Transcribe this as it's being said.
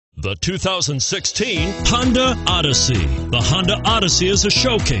The 2016 Honda Odyssey. The Honda Odyssey is a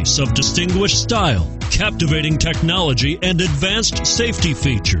showcase of distinguished style, captivating technology, and advanced safety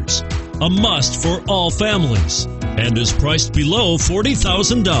features. A must for all families, and is priced below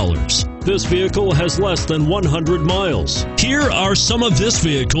 $40,000. This vehicle has less than 100 miles. Here are some of this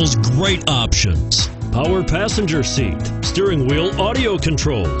vehicle's great options: power passenger seat, steering wheel audio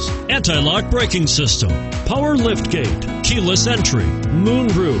controls, anti-lock braking system, power liftgate, keyless entry,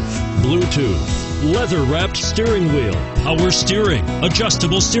 moonroof, Bluetooth, leather-wrapped steering wheel, power steering,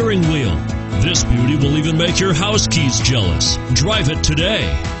 adjustable steering wheel. This beauty will even make your house keys jealous. Drive it today.